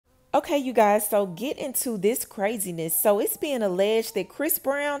Okay, you guys, so get into this craziness. So it's being alleged that Chris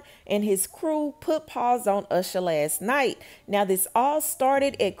Brown and his crew put pause on Usher last night. Now, this all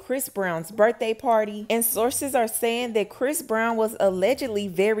started at Chris Brown's birthday party, and sources are saying that Chris Brown was allegedly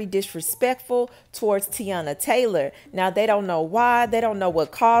very disrespectful towards Teyanna Taylor. Now, they don't know why, they don't know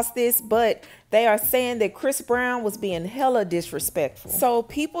what caused this, but they are saying that Chris Brown was being hella disrespectful. So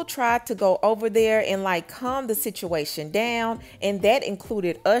people tried to go over there and like calm the situation down, and that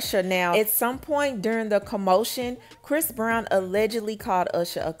included Usher. Now, at some point during the commotion, Chris Brown allegedly called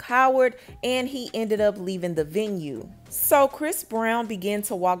Usher a coward, and he ended up leaving the venue. So Chris Brown began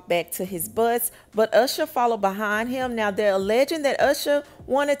to walk back to his bus, but Usher followed behind him. Now, they're alleging that Usher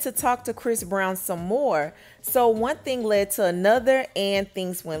wanted to talk to Chris Brown some more. So one thing led to another, and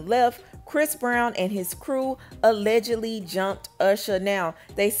things went left. Chris Brown and his crew allegedly jumped Usher. Now,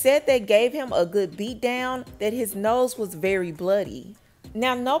 they said they gave him a good beat down, that his nose was very bloody.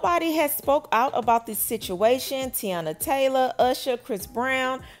 Now, nobody has spoke out about this situation. Teyanna Taylor, Usher, Chris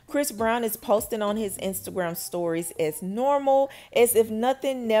Brown. Chris Brown is posting on his Instagram stories as normal, as if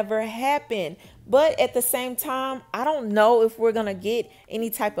nothing never happened. But at the same time, I don't know if we're going to get any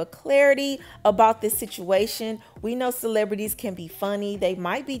type of clarity about this situation. We know celebrities can be funny. They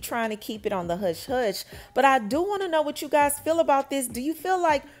might be trying to keep it on the hush hush. But I do want to know what you guys feel about this. Do you feel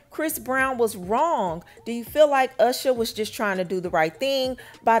like Chris Brown was wrong? Do you feel like Usher was just trying to do the right thing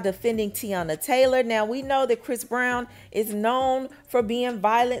by defending Teyanna Taylor? Now, we know that Chris Brown is known for being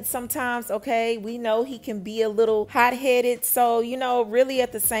violent sometimes, okay? We know he can be a little hot-headed. So, you know, really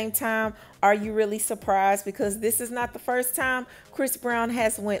at the same time, are you really surprised? Because this is not the first time Chris Brown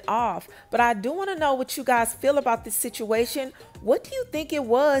has went off. But I do want to know what you guys feel about this situation. What do you think it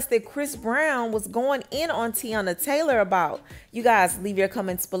was that Chris Brown was going in on Teyanna Taylor about? You guys leave your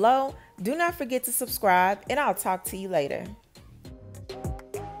comments below. Do not forget to subscribe, and I'll talk to you later.